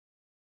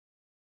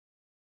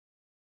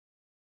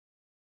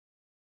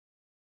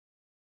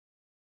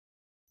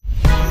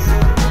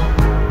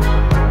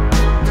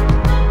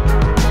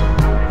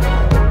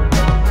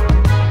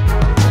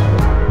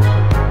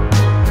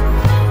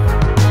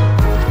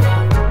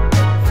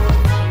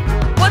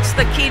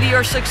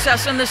your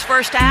success in this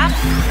first half?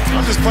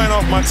 I'm just playing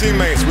off my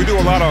teammates. We do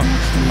a lot of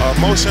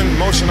motion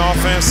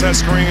offense, set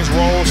screens,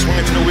 rolls,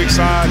 swinging to the weak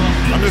side.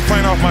 I'm just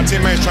playing off my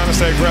teammates, trying to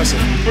stay aggressive.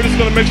 We're just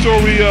going to make sure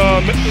we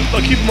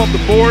keep them off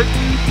the board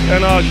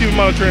and keep them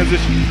out of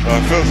transition.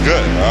 It feels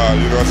good.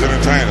 It's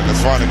entertaining.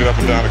 It's fun to get up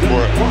and down the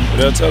court.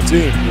 They're a tough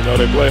team.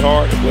 They play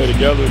hard, they play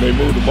together, they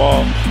move the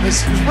ball.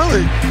 It's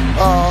really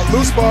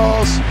loose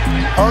balls,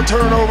 hard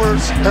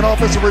turnovers, and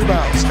offensive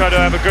rebounds. Try to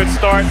have a good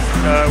start.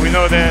 We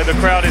know that the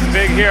crowd is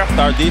big here.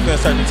 Our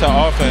defense turned into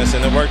offense,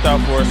 and it worked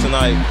out for us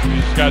tonight.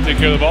 Just got to take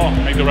care of the ball,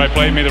 make the right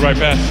play, make the right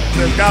pass.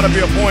 There's got to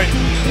be a point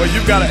where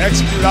you've got to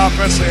execute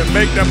offensively and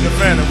make them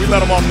defend, and we let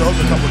them off the hook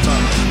a couple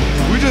times.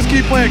 We just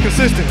keep playing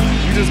consistent.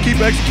 We just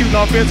keep executing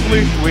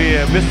offensively. We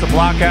missed the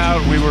block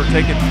out. We were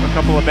taking a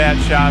couple of bad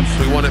shots.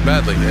 We want it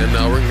badly, and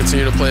we're going to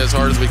continue to play as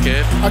hard as we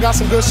can. I got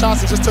some good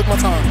shots and just took my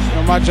time.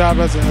 My job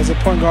as a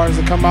point guard is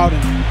to come out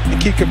and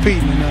keep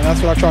competing, and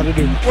that's what I try to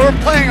do. We're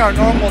playing our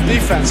normal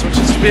defense, which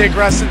is to be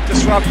aggressive,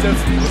 disruptive.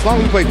 As long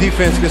as we play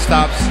defense, good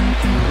stops,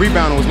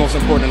 rebounding was most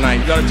important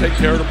tonight. You got to take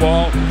care of the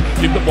ball,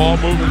 keep the ball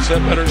moving,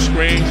 set better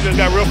screens. Just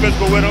got real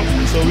physical with them.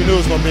 So we knew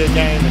it was going to be a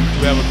game.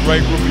 We have a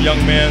great group of young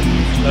men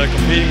that are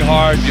competing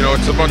hard.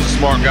 It's a bunch of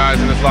smart guys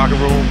in this locker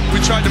room. We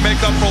tried to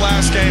make up for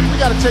last game. We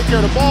got to take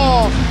care of the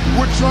ball.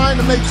 We're trying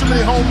to make too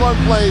many home run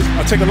plays.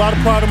 I take a lot of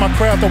pride in my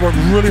craft. I work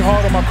really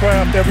hard on my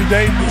craft every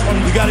day.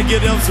 We got to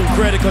give them some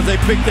credit because they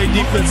picked their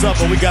defense up,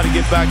 but we got to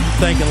get back to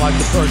thinking like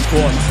the first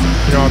quarter.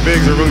 Our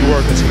bigs are really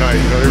working tonight.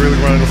 They're really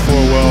running the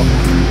floor well.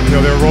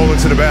 They're rolling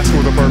to the basket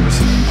with a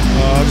purpose.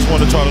 I just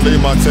wanted to try to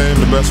lead my team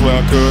the best way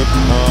I could.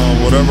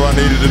 Whatever I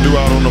needed to do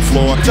out on the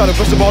floor. We try to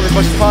push the ball as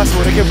much as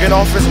possible. They kept getting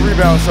offensive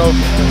rebounds, so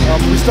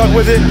we stuck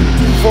with it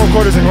 4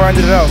 quarters and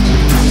grinded it out.